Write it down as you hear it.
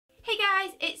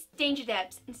guys, it's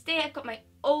Dangerdebbs, and today I've got my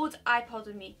old iPod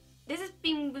with me. This has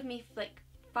been with me for like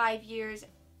 5 years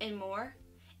and more,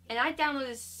 and I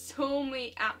downloaded so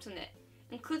many apps on it,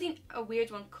 including a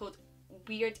weird one called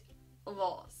Weird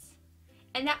Laws.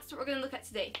 And that's what we're going to look at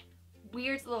today.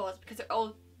 Weird laws, because they're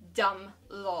all dumb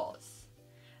laws.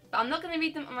 But I'm not going to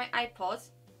read them on my iPod,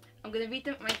 I'm going to read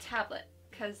them on my tablet,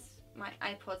 because my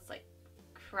iPod's like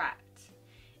cracked.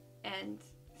 And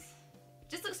it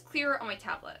just looks clearer on my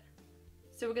tablet.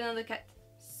 So we're going to look at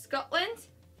Scotland,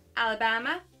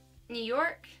 Alabama, New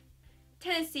York,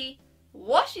 Tennessee,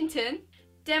 Washington,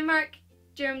 Denmark,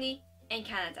 Germany, and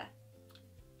Canada.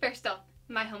 First off,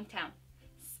 my hometown,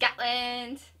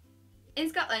 Scotland. In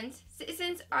Scotland,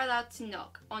 citizens are allowed to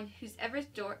knock on whoever's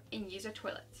door and use their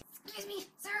toilet. Excuse me,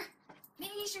 sir. May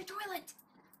I use your toilet?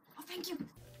 Oh, thank you.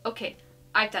 Okay,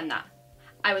 I've done that.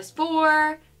 I was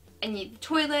 4, I needed the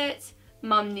toilet,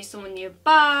 Mum knew someone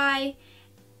nearby,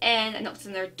 and I knocked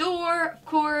on their door, of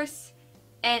course,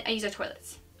 and I used their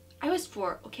toilet. I was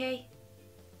 4, okay?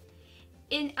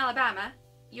 In Alabama,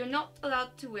 you're not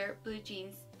allowed to wear blue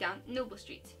jeans down Noble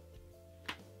Street.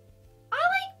 I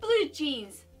like blue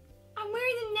jeans! I'm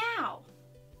wearing them now!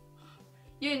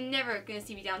 You're never gonna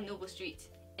see me down Noble Street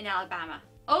in Alabama.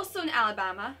 Also in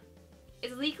Alabama,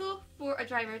 it's illegal for a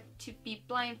driver to be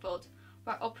blindfolded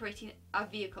while operating a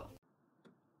vehicle.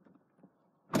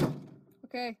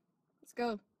 Okay, let's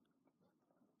go.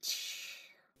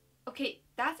 Okay,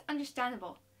 that's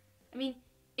understandable. I mean,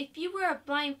 if you wear a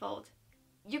blindfold,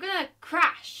 you're gonna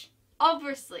crash,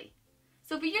 obviously.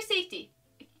 So for your safety,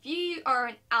 if you are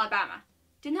in Alabama,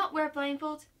 do not wear a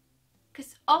blindfold,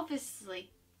 because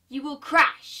obviously you will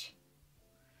crash.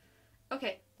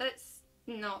 Okay, let's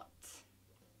not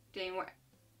do any more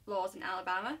laws in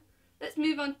Alabama. Let's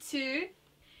move on to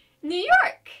New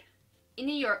York. In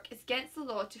New York, it's against the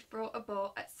law to throw a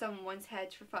ball at someone's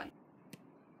head for fun.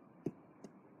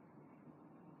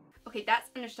 Okay, that's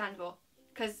understandable,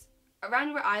 because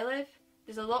around where I live,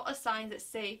 there's a lot of signs that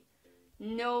say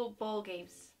no ball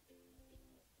games.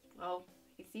 Well,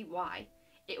 you see why.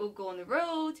 It will go on the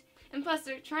road, and plus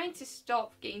they're trying to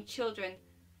stop getting children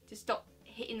to stop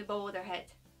hitting the ball with their head.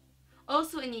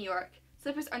 Also in New York,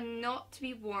 slippers are not to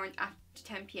be worn after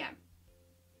 10 p.m.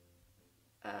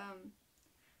 I'm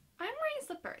wearing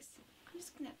slippers. I'm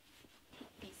just gonna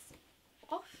take these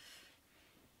off,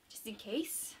 just in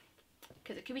case,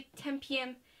 because it could be 10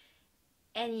 p.m.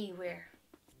 anywhere.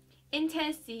 In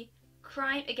Tennessee,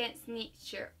 crime against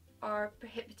nature are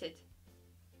prohibited.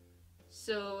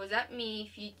 So does that mean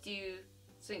if you do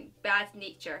something bad to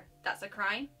nature, that's a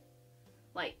crime?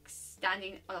 Like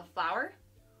standing on a flower?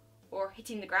 Or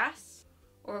hitting the grass?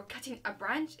 Or cutting a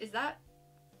branch? Is that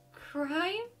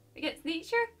crime against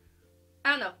nature?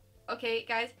 I don't know. Okay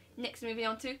guys, next moving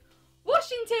on to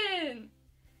Washington!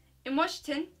 In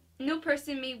Washington, no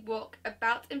person may walk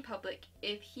about in public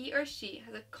if he or she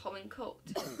has a common cold.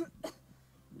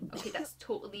 Okay, that's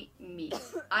totally me.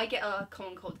 I get a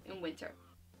common cold in winter.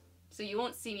 So you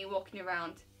won't see me walking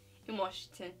around in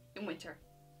Washington in winter.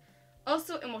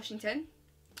 Also in Washington,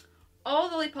 all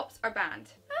lollipops are banned.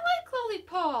 I like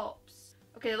lollipops!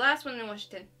 Okay, the last one in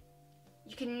Washington.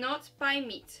 You cannot buy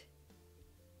meat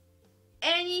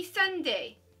any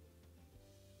Sunday.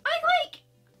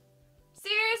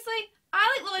 Seriously? I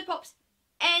like lollipops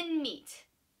and meat.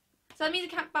 So that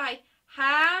means I can't buy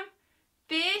ham,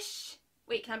 fish.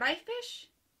 Wait, can I buy fish?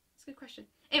 That's a good question.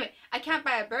 Anyway, I can't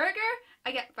buy a burger.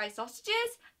 I can't buy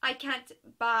sausages. I can't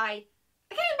even buy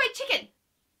chicken.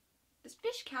 Does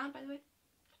fish count, by the way?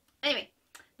 Anyway,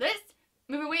 let's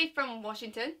move away from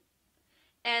Washington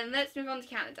and let's move on to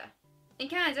Canada. In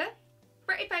Canada,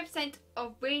 35%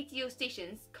 of radio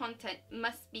stations' content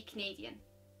must be Canadian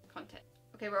content.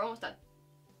 Okay, we're almost done.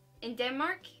 In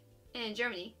Denmark and in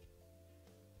Germany,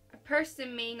 a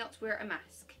person may not wear a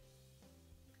mask.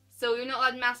 So you're not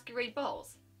allowed masquerade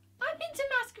balls. I've been to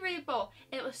masquerade ball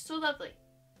and it was so lovely.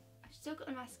 I've still got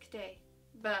the mask today,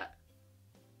 but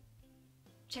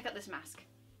check out this mask.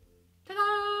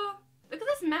 Ta-da! Look at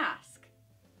this mask.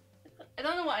 I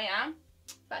don't know what I am,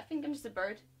 but I think I'm just a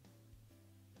bird.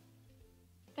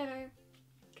 Ta-da!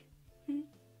 Do you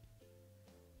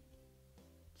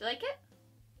like it?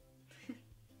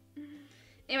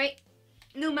 Anyway,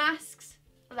 no masks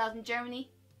allowed in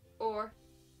Germany or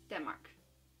Denmark.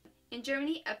 In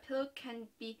Germany, a pillow can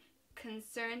be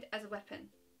considered as a weapon.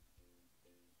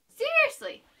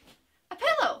 Seriously? A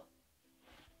pillow?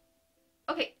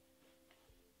 Okay.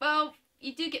 Well,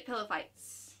 you do get pillow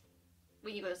fights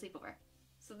when you go to sleepover.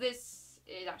 So this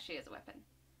is actually as a weapon.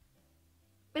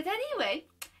 But anyway,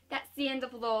 that's the end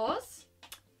of laws.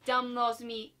 Dumb laws with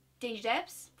me,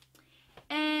 Dangerdebbs.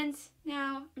 And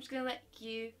now I'm just gonna let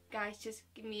you guys just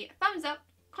give me a thumbs up,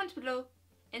 comment below,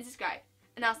 and subscribe.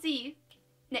 And I'll see you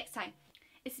next time.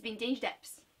 This has been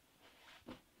Dangerdebbs,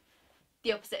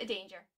 the opposite of danger.